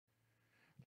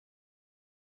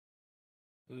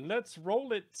Let's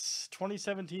roll it.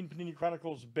 2017 Panini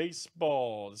Chronicles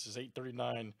Baseball. This is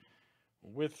 839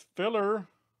 with filler.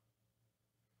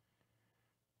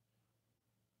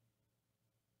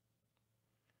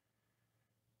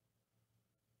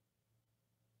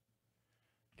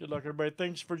 Good luck, everybody.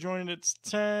 Thanks for joining. It's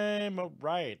time. All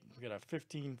right. We got a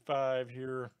 15-5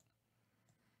 here.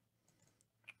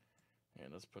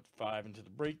 And let's put 5 into the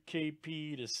break.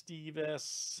 KP to Steve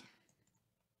S.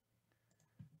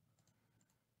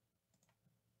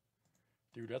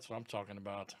 Dude, that's what I'm talking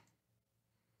about.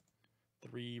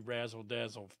 3, Razzle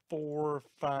Dazzle, 4,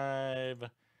 5,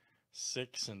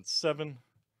 6, and 7.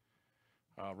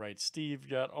 All right, Steve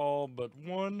got all but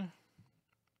 1.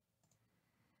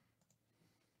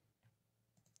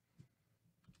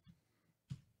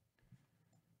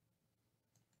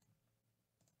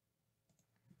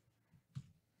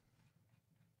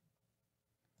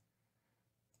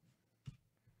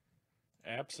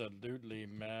 Absolutely,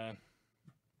 man.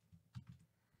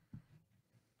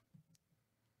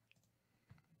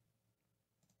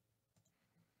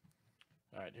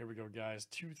 All right, here we go, guys.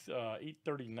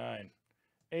 839.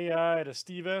 AI to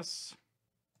Steve S.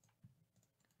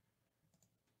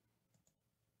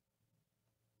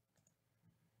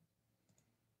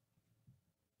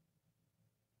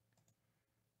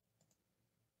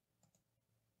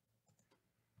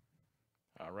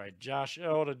 All right, Josh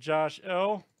L to Josh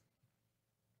L.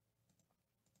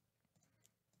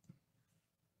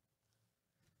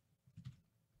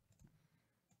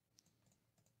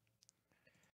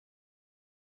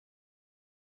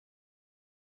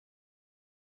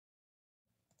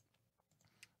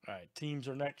 All right, teams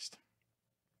are next.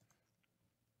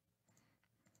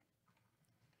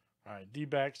 All right,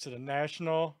 D-backs to the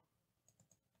National.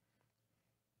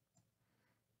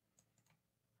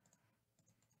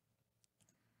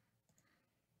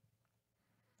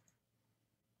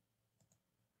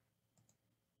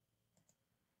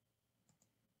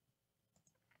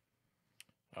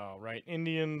 All right,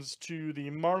 Indians to the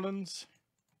Marlins.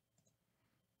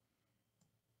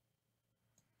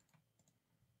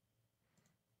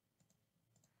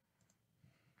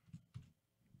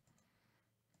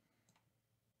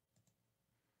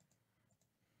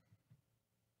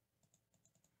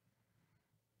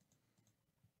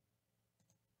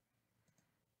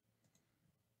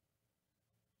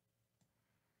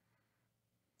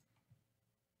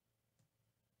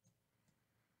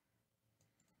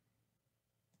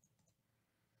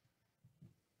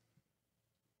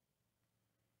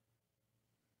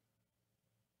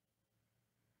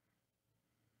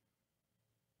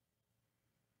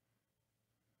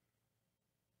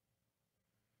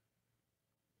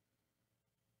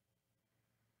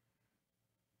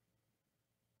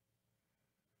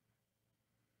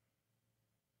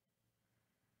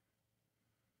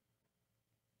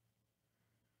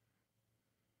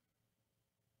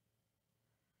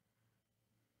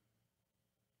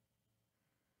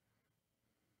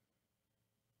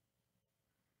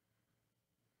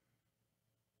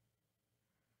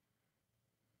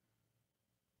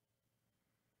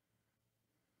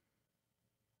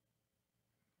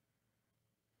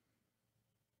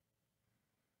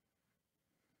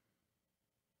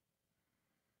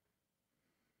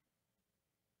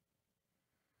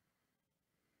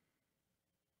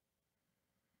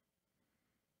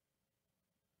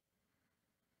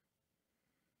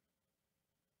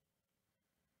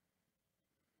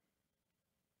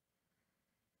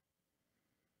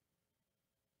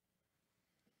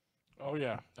 Oh,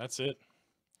 yeah, that's it.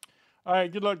 All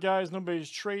right, good luck, guys. Nobody's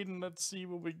trading. Let's see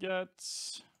what we got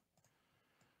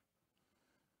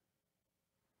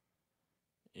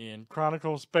in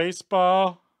Chronicles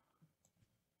Baseball.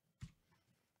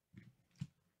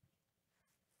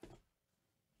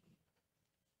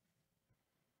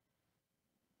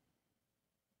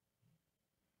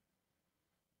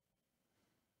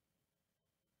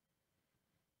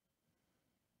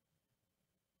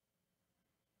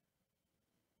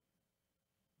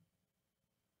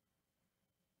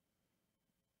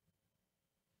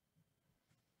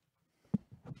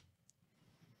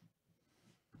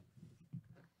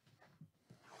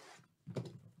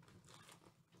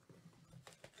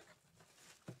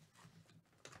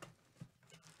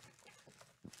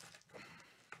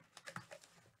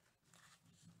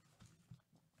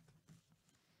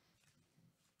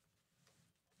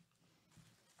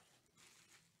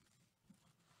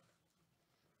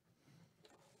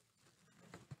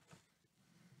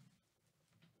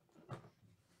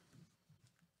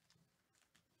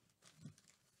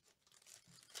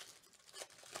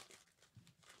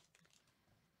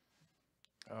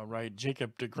 All right,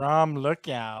 Jacob DeGrom, look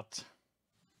out.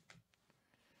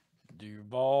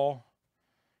 Duval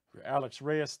Alex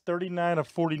Reyes, 39 of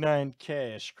 49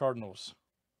 cash, Cardinals.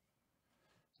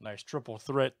 Nice triple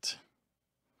threat.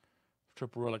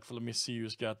 Triple relic for, let me see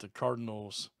who's got the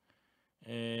Cardinals.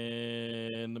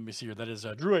 And let me see here. That is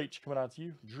Drew H. coming out to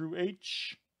you. Drew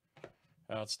H.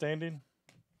 Outstanding.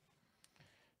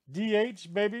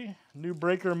 DH, baby. New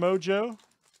breaker mojo.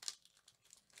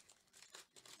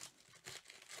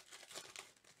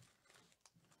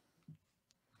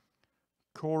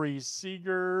 Corey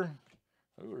Seager.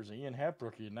 Oh, there's an Ian Happ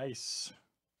rookie. Nice.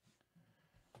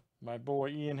 My boy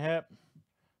Ian Happ.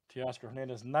 Teoscar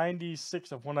Hernandez,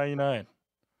 96 of 199.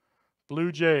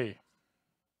 Blue Jay.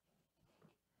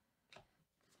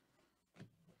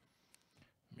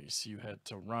 Let me see, you had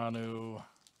Toronto.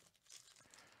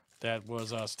 That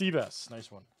was Steve S.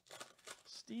 Nice one.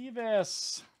 Steve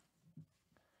S.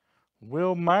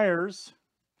 Will Myers.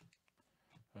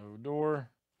 Odor.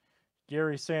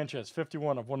 Gary Sanchez,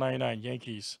 51 of 199,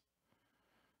 Yankees.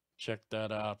 Check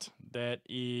that out. That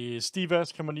is Steve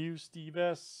S. coming to you, Steve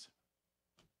S.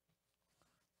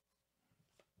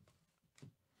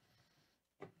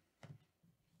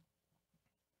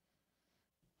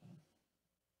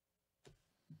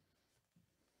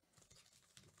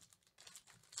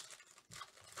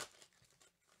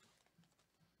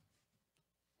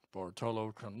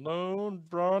 Bartolo Colon,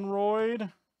 Bronroyd,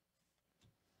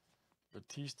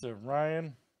 Batista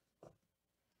Ryan.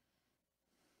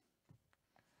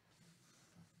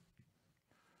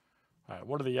 All right,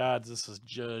 what are the odds this is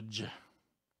Judge?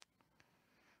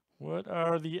 What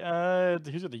are the odds?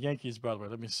 Here's the Yankees, by the way.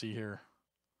 Let me see here.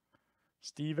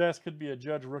 Steve S. could be a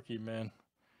Judge rookie, man.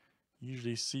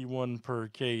 Usually see one per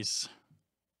case.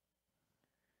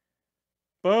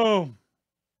 Boom.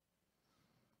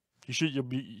 You'll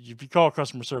be, if you call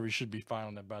customer service, you should be fine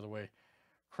on that, by the way.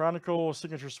 Chronicles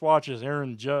signature swatches,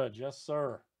 Aaron Judge. Yes,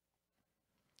 sir.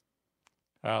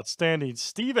 Outstanding.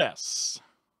 Steve S.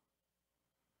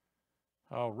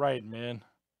 All right, man.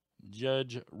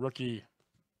 Judge rookie.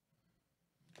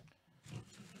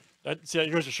 See,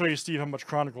 it goes to show you, Steve, how much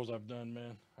Chronicles I've done,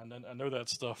 man. I know that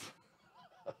stuff.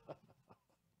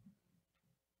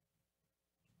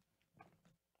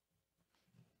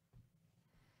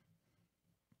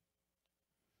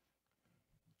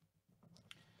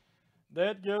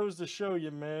 That goes to show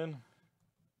you, man.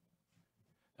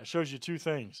 That shows you two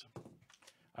things.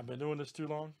 I've been doing this too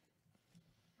long,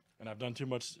 and I've done too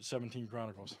much 17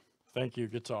 Chronicles. Thank you.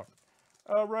 Good talk.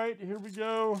 All right, here we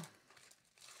go.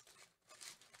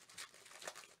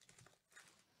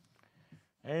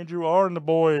 Andrew R. and the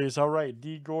boys. All right,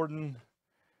 D. Gordon,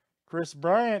 Chris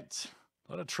Bryant.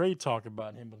 A lot of trade talk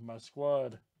about him with my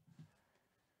squad.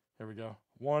 Here we go.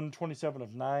 127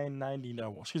 of 990.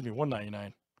 No, excuse me,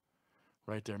 199.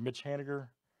 Right there. Mitch Haniger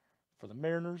for the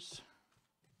Mariners.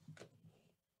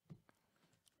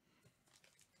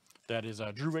 That is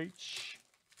Drew H.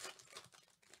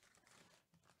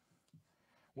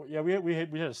 Well, yeah, we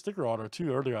had a sticker auto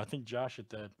too earlier. I think Josh hit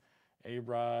that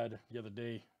A-Rod the other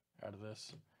day out of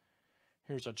this.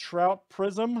 Here's a Trout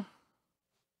Prism.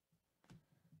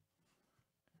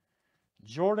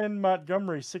 Jordan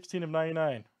Montgomery, 16 of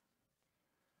 99.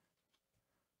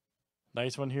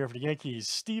 Nice one here for the Yankees.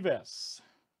 Steve S.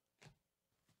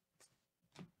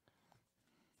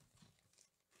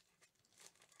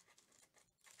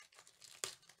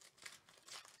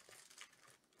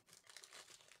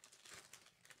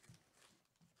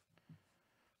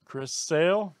 Chris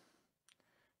Sale.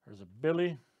 There's a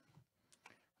Billy.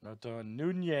 Noto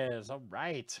Nunez. All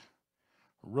right.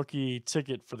 Rookie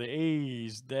ticket for the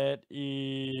A's. That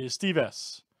is Steve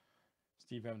S.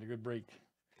 Steve having a good break.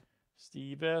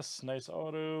 Steve S. Nice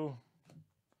auto.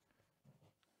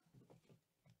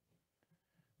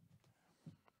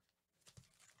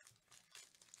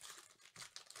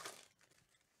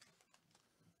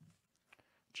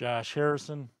 Josh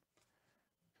Harrison.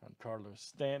 Carlos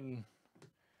Stanton.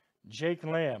 Jake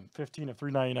Lamb, 15 of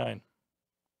 399.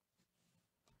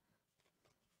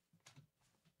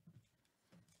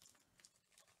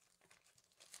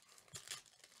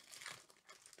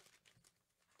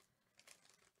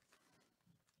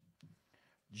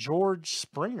 George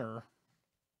Springer.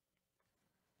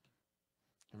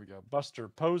 Here we go. Buster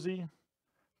Posey.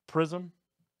 Prism.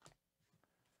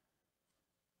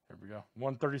 Here we go.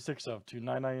 136 of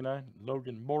 2,999.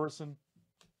 Logan Morrison.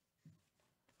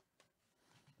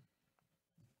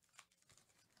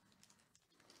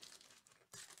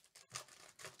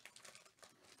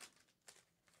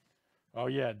 Oh,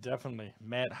 yeah, definitely.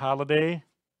 Matt Holliday.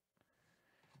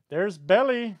 There's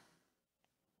Belly.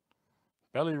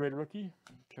 Belly red rookie.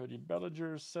 Cody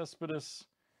Bellinger, Cespedes.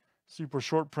 Super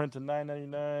short print to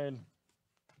 $9.99.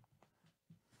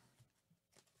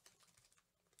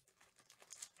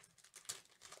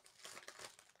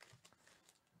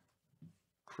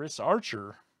 Chris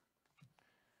Archer.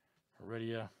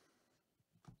 Already a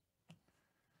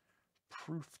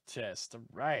proof test. All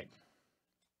right.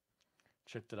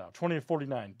 Checked it out.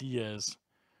 20/49, Diaz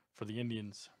for the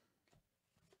Indians.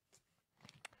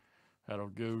 That'll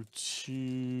go to,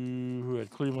 who had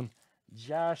Cleveland?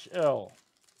 Josh L.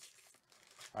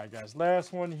 All right, guys.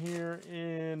 Last one here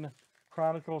in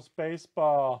Chronicles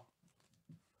Baseball.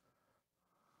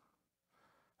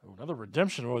 Oh, another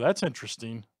redemption. Oh, that's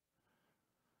interesting.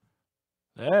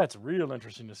 That's real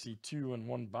interesting to see 2 in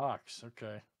 1 box.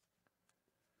 Okay.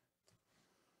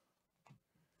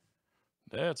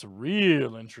 That's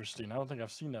real interesting. I don't think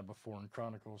I've seen that before in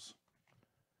Chronicles.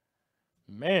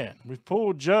 Man, we've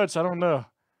pulled Judge. I don't know.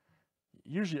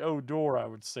 Usually Odor, I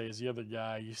would say, is the other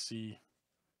guy you see.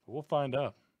 But we'll find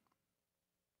out.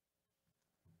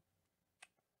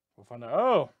 We'll find out.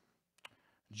 Oh,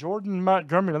 Jordan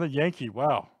Montgomery, another Yankee.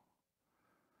 Wow.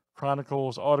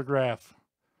 Chronicles autograph.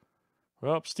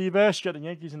 Well, Steve S. got the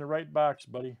Yankees in the right box,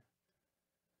 buddy.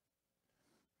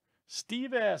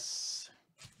 Steve S.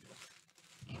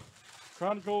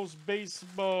 Chronicles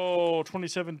Baseball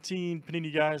 2017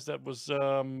 Panini, guys. That was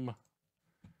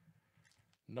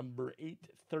number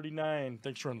 839.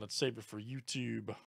 Thanks, Ron. Let's save it for YouTube.